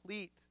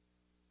complete,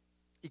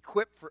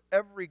 equipped for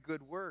every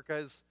good work.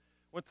 I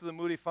went to the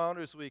Moody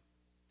Founders Week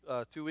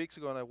 2 weeks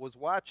ago, and I was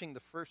watching the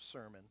first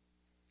sermon.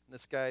 And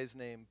this guy's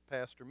named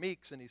Pastor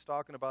Meeks, and he's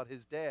talking about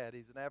his dad.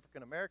 He's an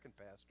African-American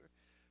pastor.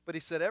 But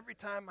he said every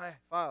time my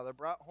father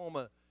brought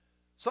home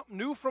something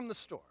new from the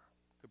store,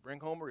 could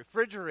bring home a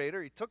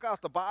refrigerator, he took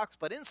out the box,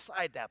 but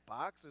inside that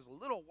box there's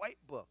a little white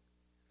book.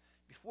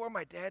 Before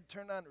my dad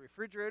turned on the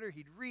refrigerator,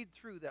 he'd read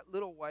through that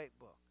little white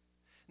book.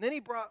 And then he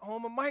brought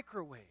home a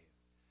microwave.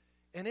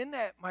 And in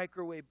that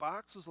microwave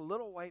box was a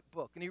little white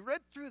book. And he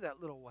read through that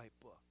little white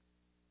book.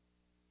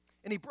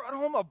 And he brought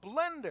home a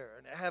blender,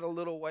 and it had a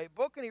little white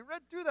book, and he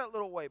read through that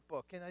little white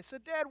book. And I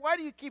said, Dad, why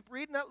do you keep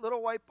reading that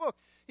little white book?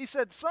 He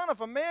said, son,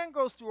 if a man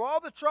goes through all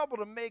the trouble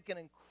to make an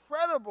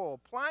incredible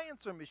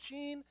appliance or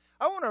machine,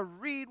 I want to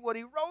read what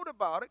he wrote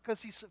about it,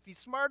 because if he's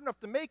smart enough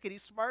to make it,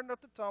 he's smart enough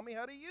to tell me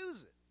how to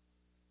use it.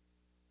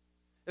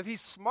 If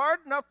he's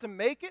smart enough to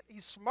make it,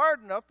 he's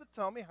smart enough to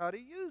tell me how to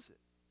use it.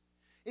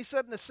 He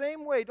said, in the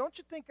same way, don't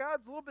you think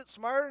God's a little bit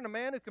smarter than a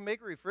man who can make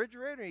a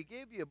refrigerator, and he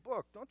gave you a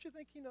book? Don't you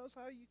think he knows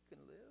how you can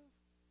live?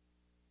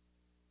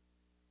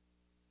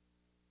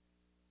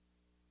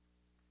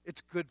 It's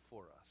good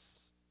for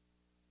us.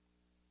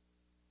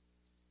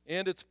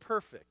 And it's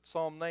perfect.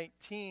 Psalm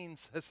 19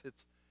 says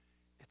it's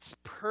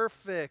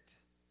perfect.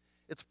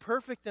 It's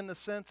perfect in the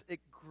sense it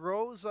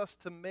grows us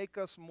to make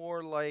us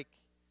more like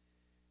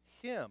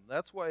Him.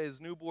 That's why as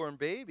newborn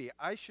baby,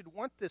 I should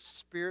want this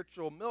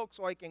spiritual milk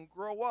so I can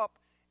grow up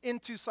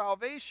into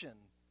salvation.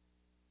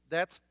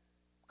 That's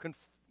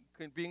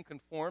being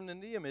conformed in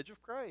the image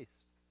of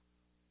Christ.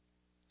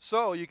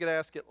 So you could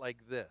ask it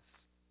like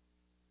this.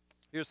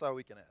 Here's how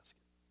we can ask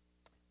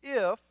it.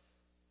 If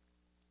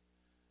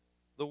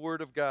the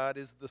Word of God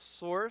is the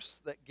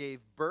source that gave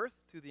birth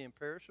to the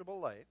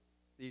imperishable life,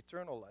 the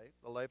eternal life,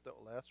 the life that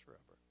will last forever,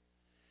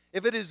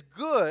 if it is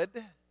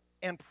good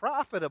and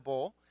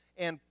profitable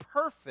and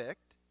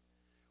perfect,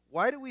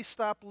 why do we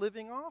stop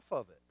living off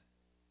of it?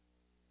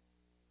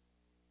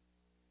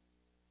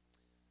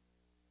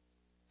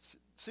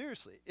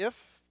 Seriously,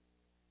 if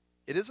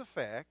it is a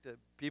fact that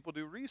people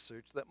do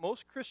research that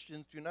most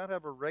Christians do not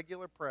have a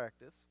regular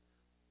practice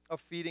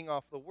of feeding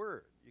off the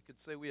Word. You could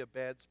say we have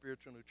bad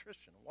spiritual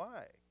nutrition.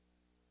 Why?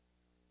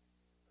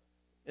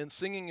 And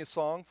singing a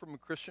song from a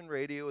Christian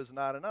radio is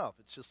not enough.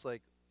 It's just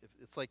like,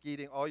 it's like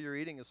eating, all you're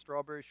eating is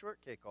strawberry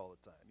shortcake all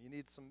the time. You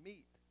need some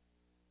meat.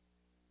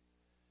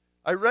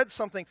 I read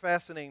something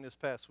fascinating this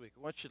past week.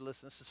 I want you to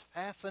listen. This is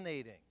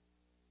fascinating.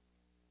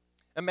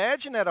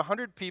 Imagine that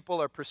 100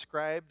 people are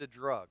prescribed a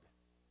drug.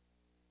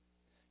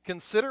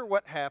 Consider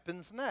what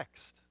happens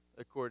next,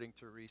 according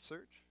to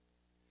research.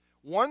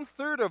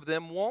 1/3 of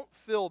them won't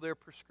fill their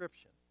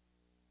prescription.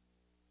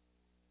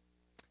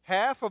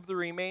 Half of the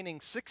remaining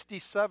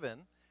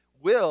 67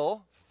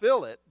 will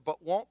fill it,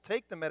 but won't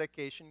take the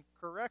medication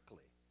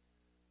correctly.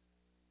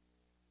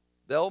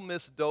 They'll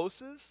miss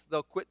doses.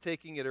 They'll quit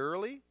taking it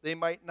early. They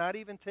might not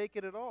even take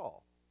it at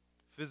all.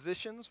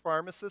 Physicians,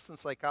 pharmacists, and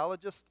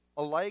psychologists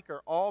alike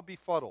are all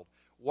befuddled.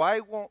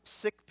 Why won't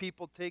sick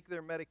people take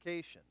their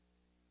medication?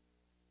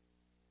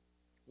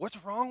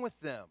 What's wrong with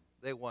them,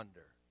 they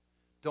wonder.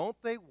 Don't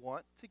they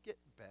want to get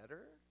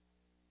better?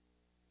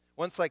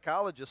 One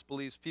psychologist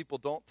believes people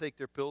don't take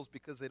their pills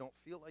because they don't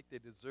feel like they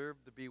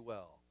deserve to be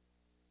well.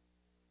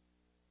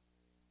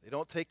 They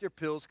don't take their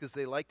pills because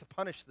they like to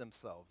punish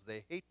themselves.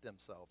 They hate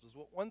themselves, is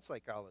what one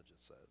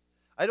psychologist says.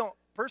 I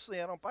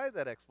don't buy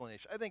that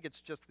explanation. I think it's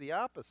just the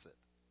opposite.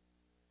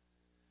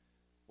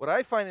 What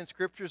I find in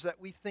Scripture is that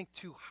we think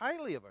too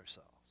highly of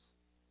ourselves.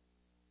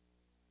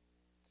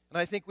 And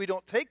I think we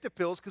don't take the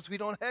pills because we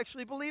don't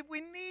actually believe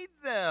we need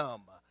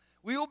them.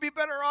 We will be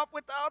better off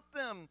without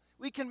them.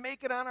 We can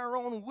make it on our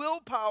own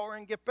willpower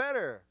and get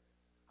better.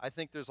 I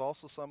think there's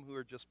also some who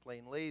are just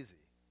plain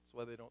lazy. That's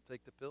why they don't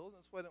take the pills.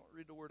 That's why they don't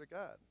read the Word of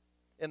God.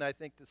 And I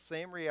think the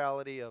same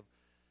reality of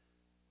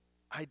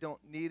I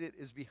don't need it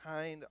is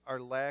behind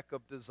our lack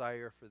of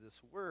desire for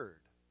this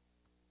Word.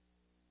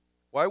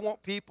 Why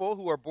won't people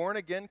who are born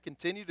again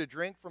continue to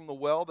drink from the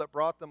well that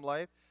brought them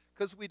life?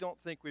 Because we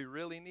don't think we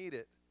really need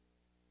it.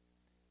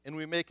 And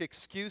we make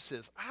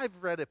excuses.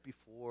 I've read it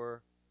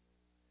before.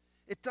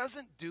 It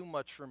doesn't do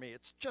much for me.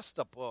 It's just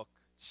a book.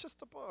 It's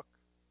just a book.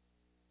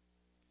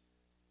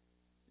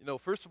 You know,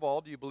 first of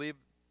all, do you believe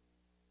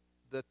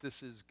that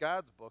this is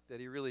God's book, that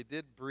He really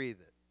did breathe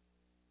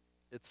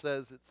it? It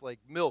says it's like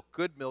milk,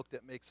 good milk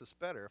that makes us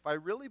better. If I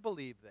really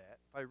believe that,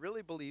 if I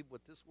really believe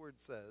what this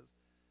Word says,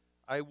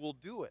 I will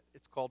do it.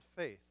 It's called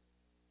faith.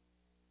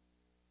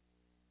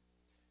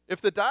 If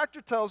the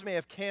doctor tells me I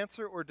have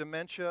cancer or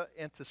dementia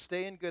and to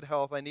stay in good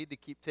health I need to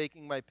keep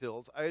taking my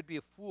pills, I would be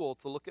a fool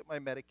to look at my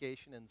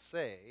medication and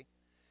say,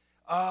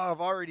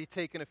 I've already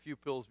taken a few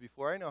pills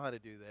before. I know how to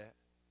do that.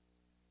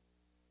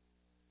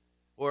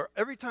 Or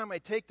every time I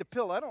take the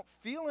pill, I don't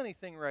feel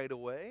anything right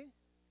away.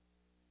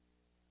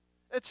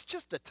 It's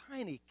just a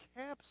tiny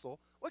capsule.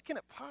 What can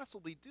it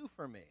possibly do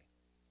for me?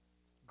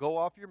 Go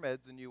off your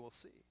meds and you will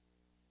see.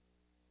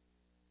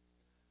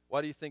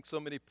 Why do you think so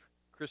many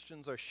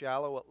Christians are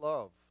shallow at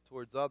love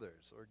towards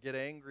others, or get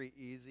angry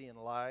easy and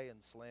lie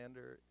and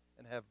slander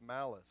and have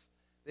malice?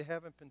 They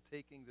haven't been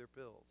taking their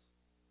pills.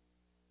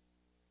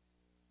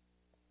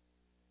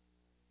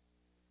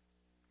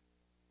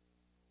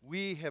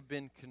 We have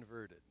been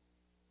converted.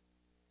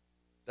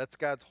 That's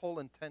God's whole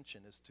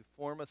intention, is to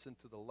form us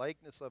into the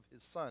likeness of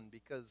His Son,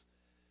 because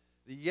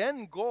the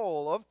end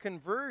goal of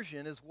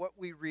conversion is what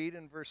we read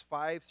in verse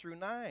 5 through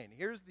 9.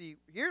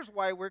 Here's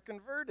why we're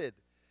converted.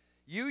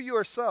 You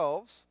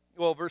yourselves,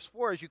 verse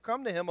 4, as you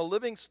come to Him, a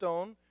living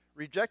stone,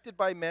 rejected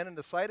by men, in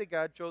the sight of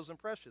God, chosen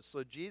precious.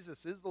 So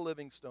Jesus is the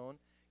living stone.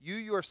 You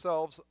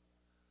yourselves,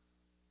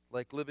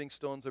 like living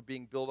stones, are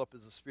being built up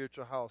as a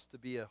spiritual house to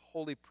be a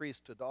holy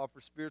priesthood, to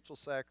offer spiritual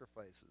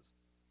sacrifices,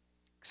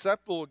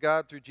 acceptable to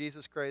God through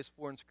Jesus Christ.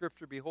 For in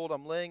Scripture, behold,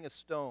 I'm laying a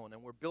stone,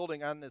 and we're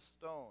building on this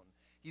stone.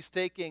 He's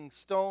taking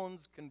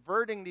stones,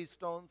 converting these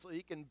stones so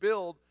He can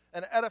build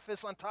an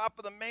edifice on top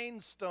of the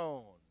main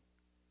stone.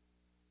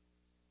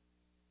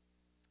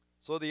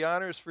 So the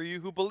honor is for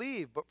you who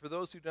believe, but for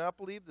those who do not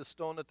believe, the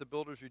stone that the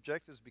builders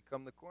reject has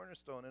become the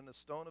cornerstone, and a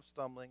stone of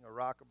stumbling, a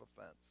rock of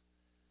offense.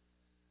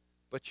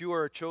 But you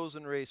are a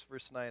chosen race,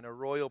 verse 9, a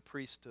royal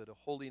priesthood, a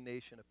holy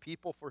nation, a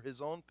people for His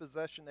own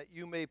possession, that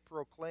you may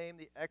proclaim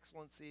the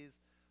excellencies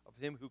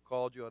of Him who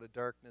called you out of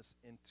darkness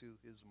into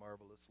His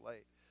marvelous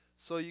light.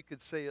 So you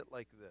could say it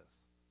like this.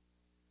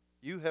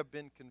 You have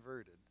been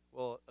converted.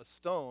 Well, a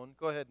stone,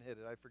 go ahead and hit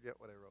it. I forget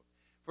what I wrote.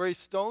 For a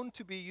stone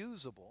to be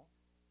usable,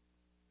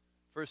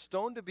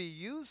 to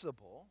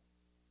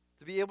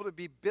be able to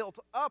be built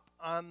up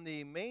on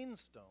the main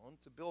stone,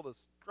 to build a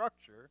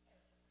structure,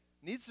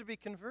 needs to be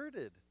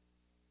converted.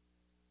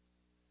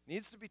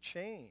 Needs to be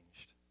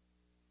changed.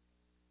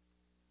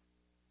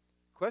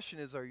 Question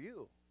is, are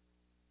you?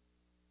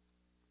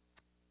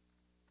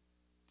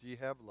 Do you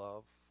have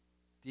love,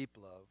 deep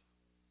love?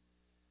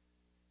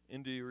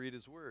 And do you read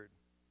His Word?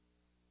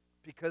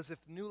 Because if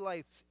new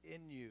life's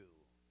in you,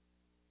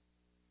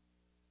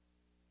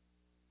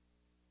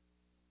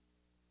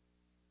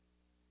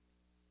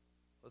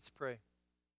 let's pray.